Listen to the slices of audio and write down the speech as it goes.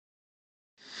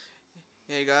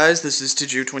Hey guys, this is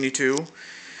Tiju22,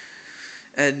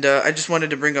 and I just wanted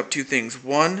to bring up two things.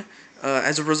 One,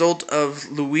 as a result of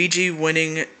Luigi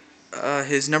winning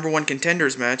his #1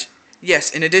 contenders match,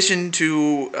 yes, in addition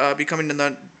to becoming the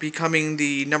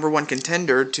 #1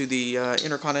 contender to the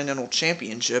Intercontinental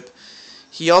Championship,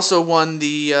 he also won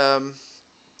the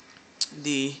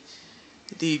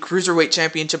Cruiserweight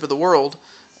Championship of the World.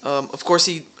 Although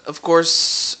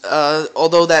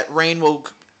that reign will,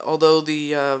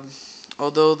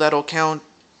 although that'll count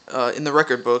in the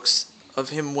record books of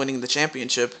him winning the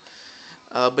championship,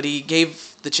 but he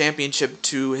gave the championship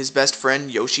to his best friend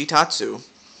Yoshitatsu.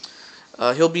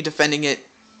 He'll be defending it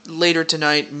later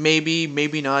tonight,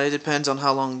 maybe not. It depends on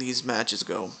how long these matches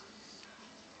go.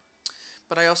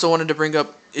 But I also wanted to bring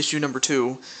up issue number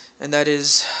 2, and that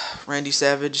is Randy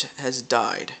Savage has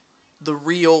died. The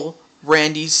real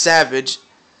Randy Savage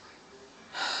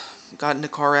got in a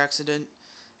car accident,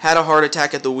 had a heart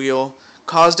attack at the wheel,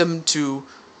 caused him to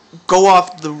go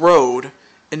off the road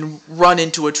and run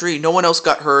into a tree. No one else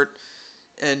got hurt,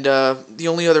 and the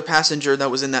only other passenger that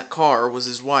was in that car was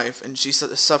his wife, and she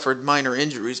suffered minor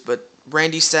injuries. But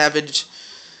Randy Savage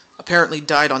apparently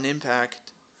died on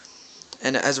impact,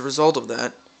 and as a result of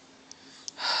that,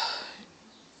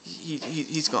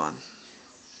 he's gone.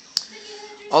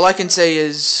 All I can say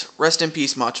is rest in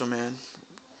peace, Macho Man.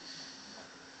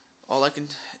 All I can,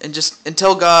 and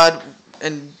tell God,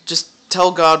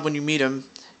 tell God when you meet him,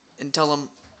 and tell him,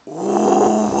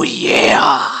 "Ooh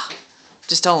yeah,"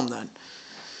 just tell him that.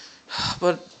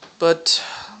 But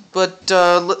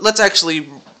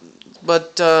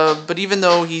even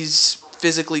though he's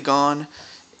physically gone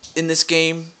in this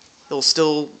game,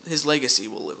 his legacy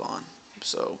will live on.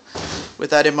 So, with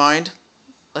that in mind,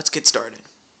 let's get started.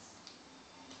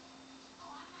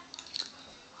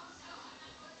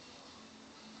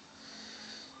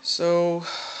 So,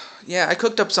 yeah, I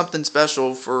cooked up something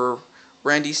special for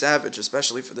Randy Savage,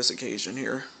 especially for this occasion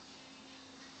here.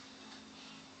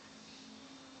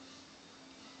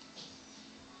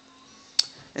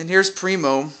 And here's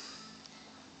Primo,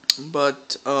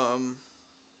 but I'll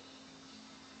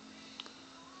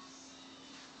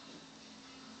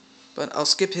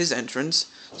skip his entrance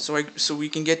so we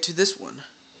can get to this one.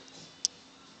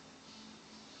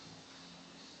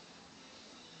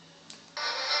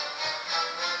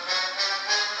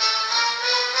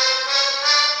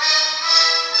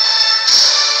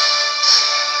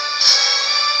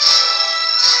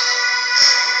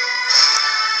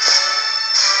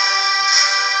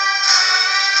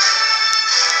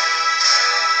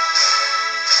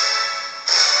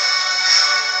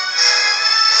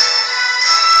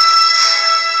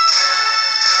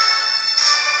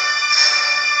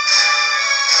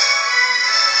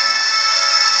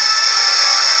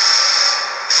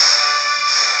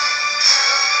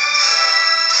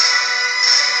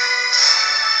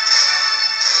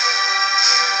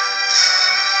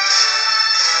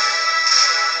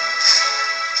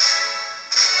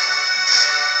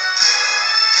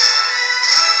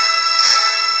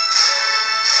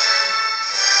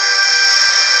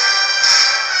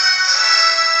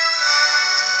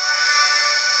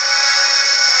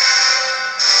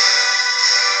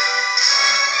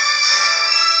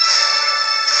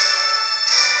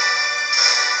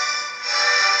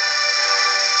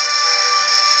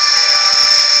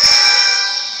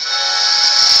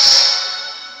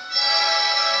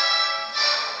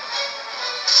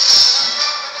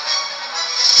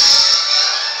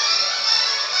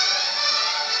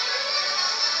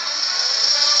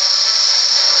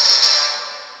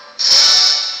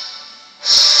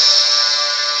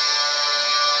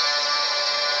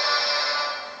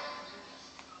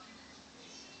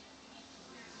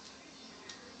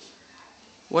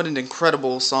 What an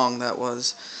incredible song that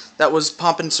was. That was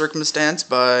Pomp and Circumstance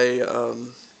by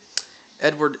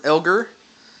Edward Elgar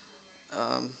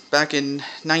back in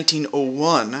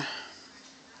 1901.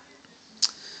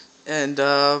 And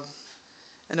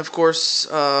of course,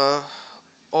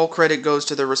 all credit goes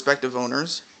to their respective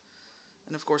owners.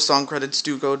 And of course, song credits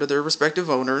do go to their respective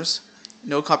owners.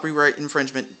 No copyright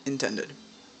infringement intended.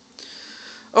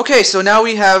 Okay, so now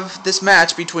we have this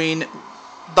match between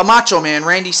the Macho Man,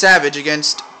 Randy Savage,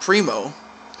 against Primo.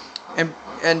 And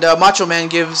Macho Man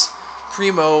gives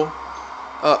Primo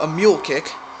a mule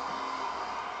kick.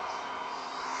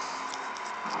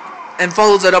 And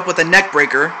follows it up with a neck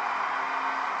breaker.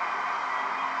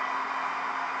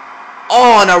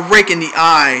 Oh, and a rake in the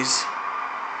eyes.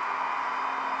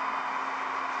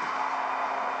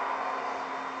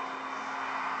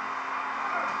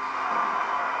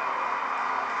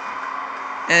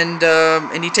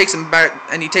 And he takes him back,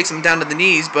 and he takes him down to the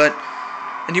knees, but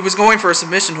And he was going for a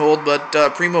submission hold, but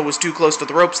Primo was too close to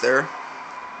the ropes there.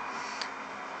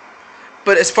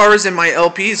 But as far as in my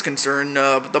LP is concerned,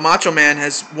 the Macho Man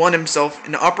has won himself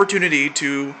an opportunity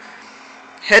to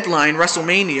headline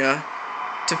WrestleMania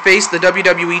to face the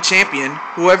WWE Champion,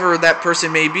 whoever that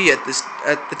person may be at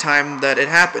the time that it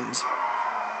happens.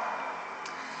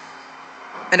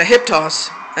 And a hip toss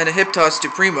to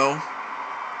Primo.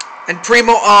 And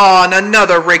Primo, and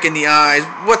another rake in the eyes.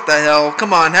 What the hell?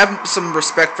 Come on, have some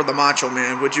respect for the Macho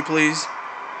Man, would you please?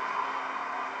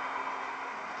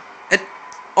 And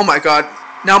oh my God,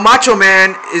 now Macho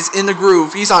Man is in the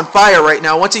groove. He's on fire right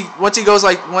now. Once he's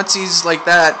like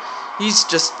that, he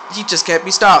just can't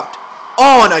be stopped.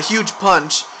 Oh, and a huge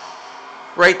punch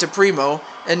right to Primo.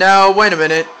 And now, wait a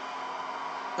minute.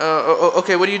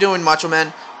 Okay, what are you doing, Macho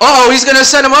Man? Oh, he's gonna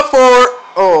set him up for.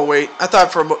 Oh wait, I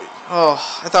thought for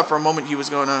a moment he was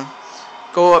gonna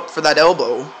go up for that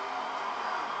elbow.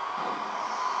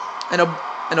 And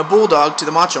a bulldog to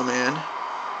the Macho Man.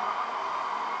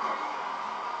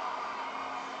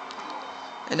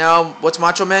 And now, what's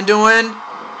Macho Man doing?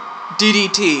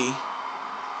 DDT.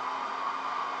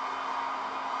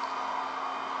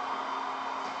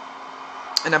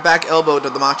 And a back elbow to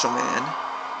the Macho Man.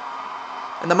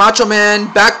 And the Macho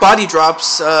Man back body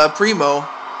drops Primo.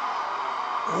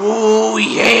 Oh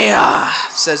yeah,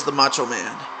 says the Macho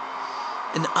Man.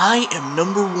 And I am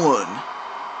 #1.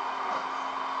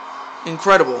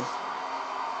 Incredible.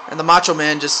 And the Macho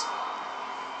Man just...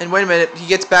 And wait a minute, he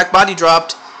gets back body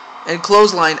dropped and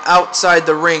clothesline outside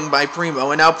the ring by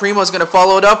Primo. And now Primo's going to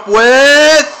follow it up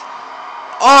with...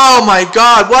 Oh my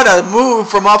God, what a move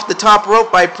from off the top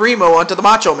rope by Primo onto the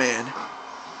Macho Man.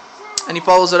 And he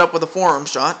follows it up with a forearm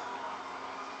shot.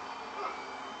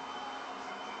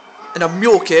 And a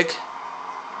mule kick.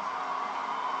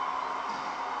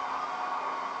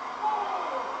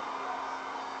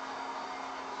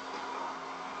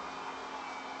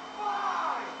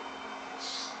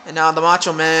 And now the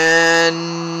Macho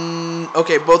Man...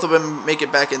 Okay, both of them make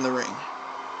it back in the ring.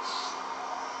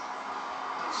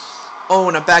 Oh,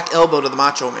 and a back elbow to the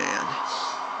Macho Man.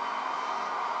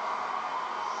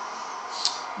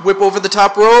 Whip over the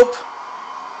top rope.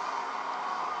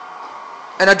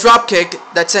 And a drop kick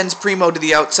that sends Primo to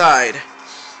the outside.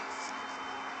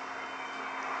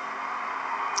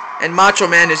 And Macho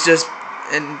Man is just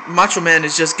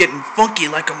getting funky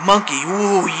like a monkey.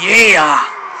 Ooh yeah.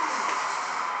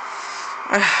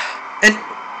 And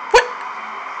what?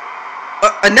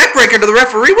 A neckbreaker to the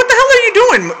referee? What the hell are you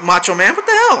doing, Macho Man? What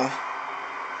the hell?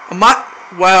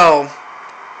 Well,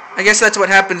 I guess that's what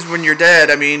happens when you're dead.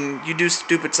 I mean, you do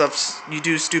stupid stuff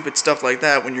like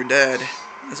that when you're dead,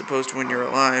 as opposed to when you're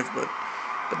alive. But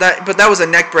that was a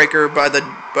neck breaker by the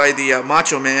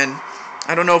Macho Man.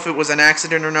 I don't know if it was an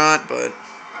accident or not, but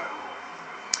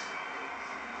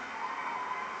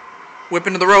whip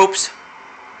into the ropes.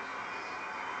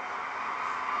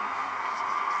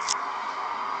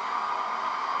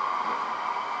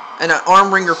 And an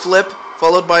arm wringer flip,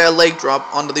 followed by a leg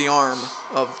drop onto the arm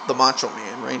of the Macho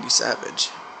Man, Randy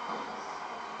Savage.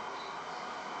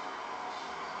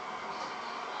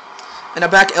 And a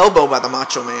back elbow by the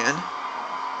Macho Man.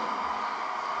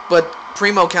 But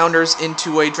Primo counters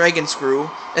into a dragon screw,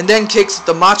 and then kicks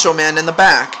the Macho Man in the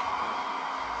back.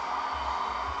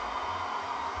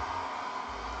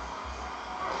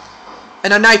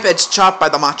 And a knife edge chop by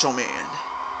the Macho Man.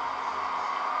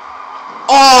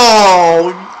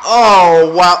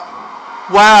 Oh, wow.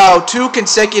 Wow, 2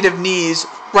 consecutive knees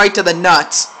right to the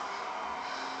nuts.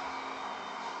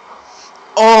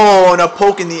 Oh, and a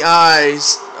poke in the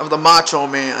eyes of the Macho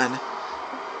Man.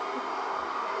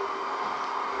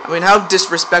 I mean, how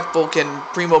disrespectful can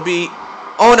Primo be?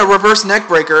 Oh, and a reverse neck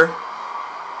breaker.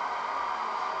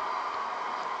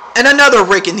 And another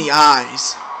rake in the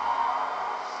eyes.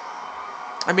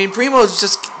 I mean, Primo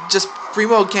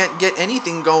can't get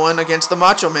anything going against the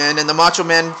Macho Man, and the Macho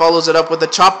Man follows it up with a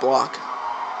chop block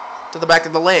to the back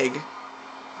of the leg.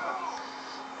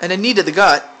 And a knee to the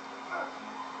gut.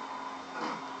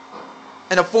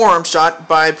 And a forearm shot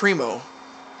by Primo.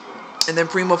 And then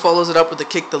Primo follows it up with a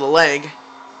kick to the leg.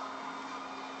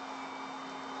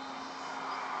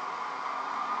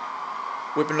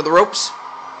 Whip into the ropes.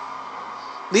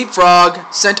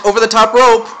 Leapfrog, sent over the top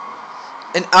rope.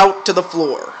 And out to the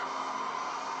floor.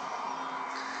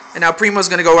 And now Primo's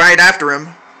going to go right after him.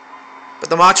 But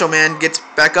the Macho Man gets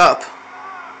back up.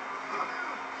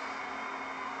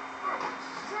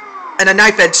 And a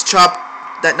knife edge chop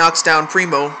that knocks down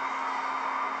Primo.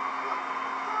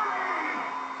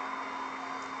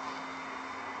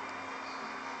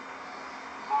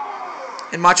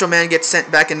 And Macho Man gets sent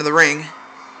back into the ring.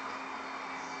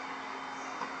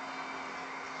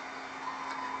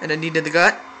 And a knee to the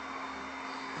gut.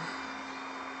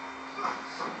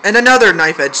 And another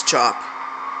knife edge chop.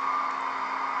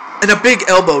 And a big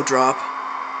elbow drop.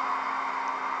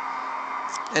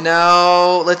 And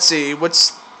now, let's see.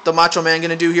 What's the Macho Man going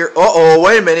to do here? Uh-oh,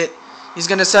 wait a minute. He's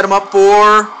going to set him up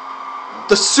for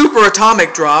the super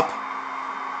atomic drop.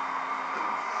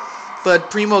 But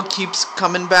Primo keeps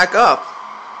coming back up.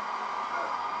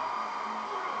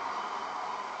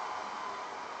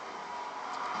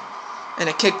 And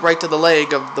a kick right to the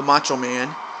leg of the Macho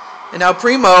Man. And now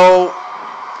Primo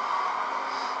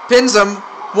pins him.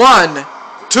 1,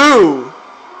 2.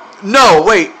 No,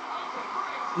 wait.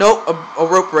 Nope, a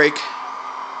rope break.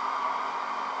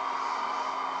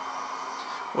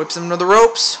 Whips him to the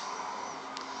ropes.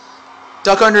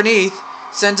 Duck underneath.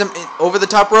 Sends him over the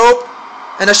top rope.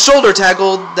 And a shoulder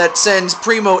tackle that sends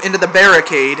Primo into the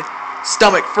barricade.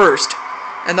 Stomach first.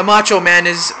 And the Macho Man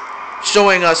is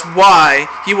showing us why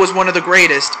he was one of the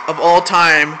greatest of all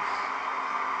time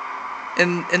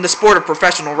in the sport of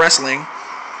professional wrestling.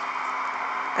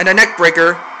 And a neck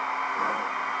breaker,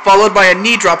 followed by a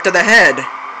knee drop to the head.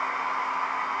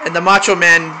 And the Macho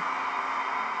Man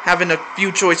having a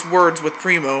few choice words with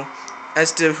Primo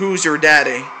as to who's your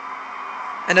daddy.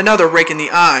 And another rake in the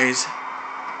eyes.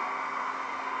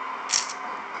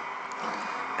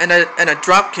 And a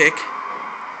drop kick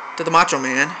to the Macho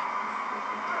Man.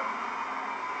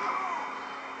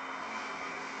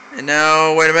 And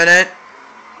now, wait a minute.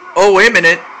 Oh, wait a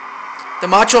minute. The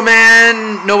Macho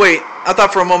Man... No, wait. I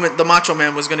thought for a moment the Macho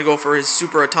Man was going to go for his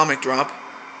super atomic drop.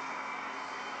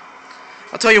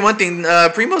 I'll tell you one thing.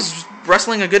 Primo's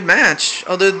wrestling a good match.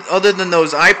 Other than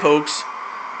those eye pokes.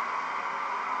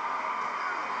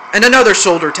 And another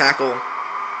shoulder tackle.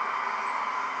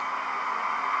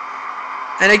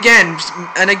 And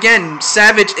again,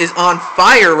 Savage is on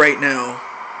fire right now.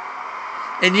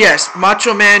 And yes,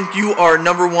 Macho Man, you are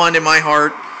number one in my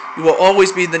heart. You will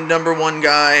always be the number one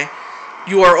guy.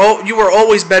 You are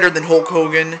always better than Hulk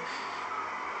Hogan.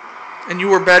 And you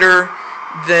were better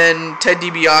than Ted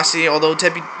DiBiase, although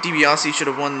Ted DiBiase should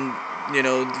have won, you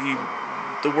know,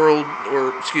 the world,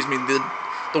 or excuse me,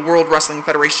 the World Wrestling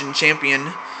Federation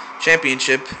championship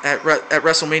at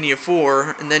WrestleMania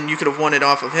 4, and then you could have won it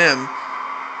off of him.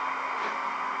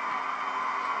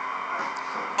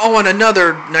 Oh, and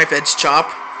another knife edge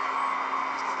chop.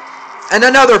 And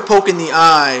another poke in the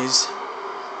eyes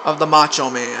of the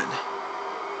Macho Man.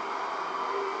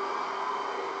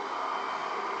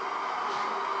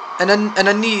 And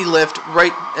a knee lift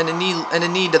right, and a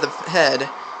knee to the head.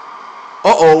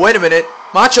 Uh-oh, wait a minute.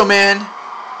 Macho Man.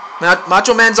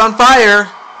 Macho Man's on fire.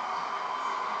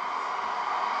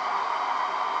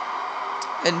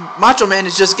 And Macho Man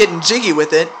is just getting jiggy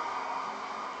with it.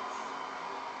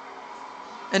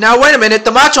 And now, wait a minute,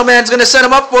 the Macho Man's going to set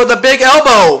him up for the big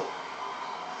elbow.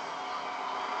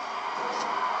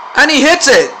 And he hits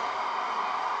it.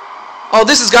 Oh,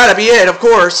 this has got to be it, of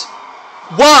course.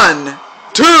 1,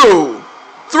 2,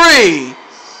 3.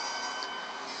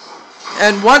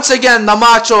 And once again, the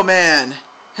Macho Man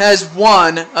has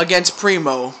won against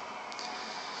Primo.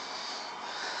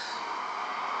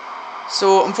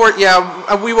 So, unfortunately,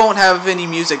 yeah, we won't have any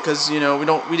music because, you know,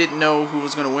 we didn't know who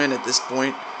was going to win at this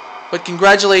point. But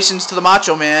congratulations to the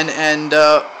Macho Man, and,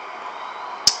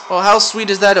 well, how sweet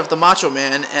is that of the Macho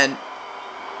Man, and,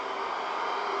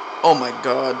 oh my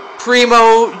god.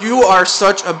 Primo, you are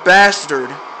such a bastard.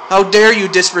 How dare you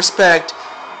disrespect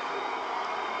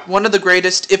one of the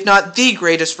greatest, if not the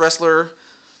greatest wrestler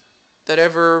that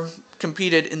ever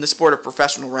competed in the sport of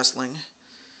professional wrestling.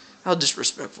 How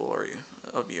disrespectful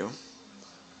of you.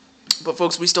 But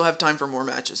folks, we still have time for more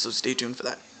matches, so stay tuned for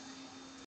that.